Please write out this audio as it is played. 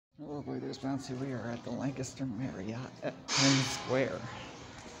Oh boy, there's Bouncy. We are at the Lancaster Marriott at Penn Square.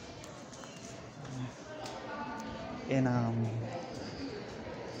 In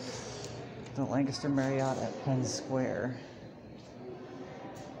the Lancaster Marriott at Penn Square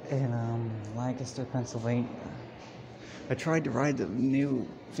in Lancaster, Pennsylvania. I tried to ride the new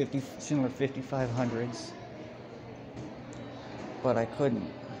Schindler 5500s, but I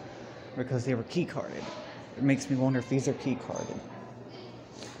couldn't because they were key carded. It makes me wonder if these are key carded.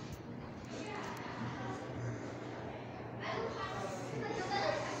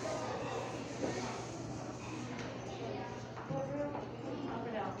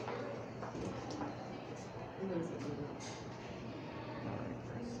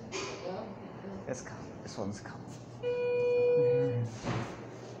 It's coming. This one's coming.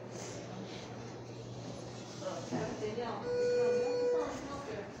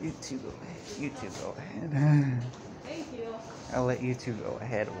 You two go ahead. You two go ahead. Thank you. I'll let you two go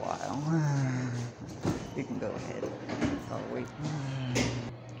ahead a while. You can go ahead. Oh, wait.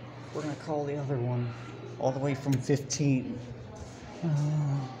 We're gonna call the other one all the way from 15.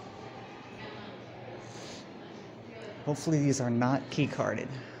 Hopefully these are not key carded.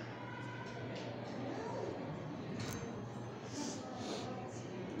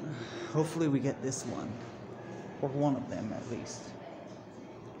 Hopefully we get this one, or one of them at least.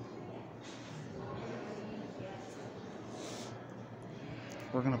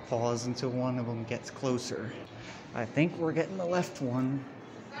 We're gonna pause until one of them gets closer. I think we're getting the left one.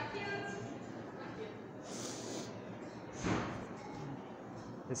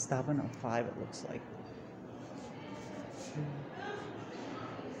 It's stopping at 5, it looks like.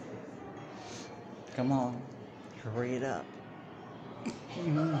 Come on, hurry it up.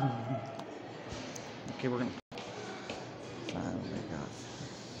 Okay, we're gonna. Oh my God.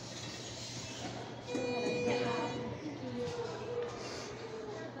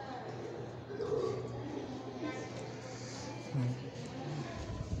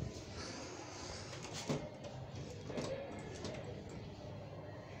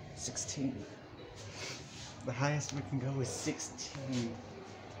 $16. The highest we can go is 16.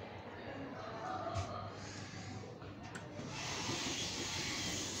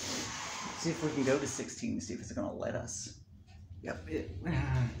 See if we can go to 16, see if it's gonna let us. Yep,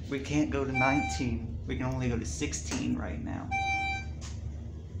 we can't go to 19. We can only go to 16 right now.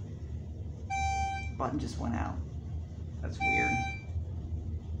 Button just went out. That's weird.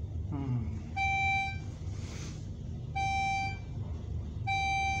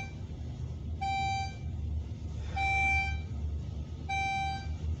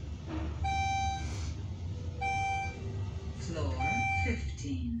 Floor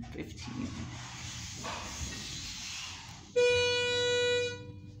 15. 15.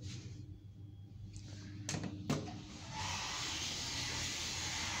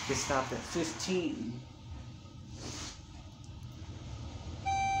 We stopped at 15.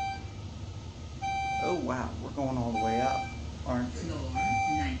 Oh wow, we're going all the way up, aren't we? Floor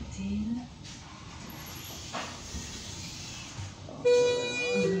 19.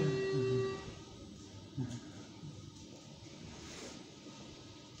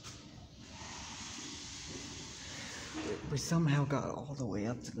 We somehow got all the way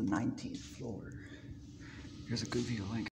up to the 19th floor. Here's a good view of Lancaster.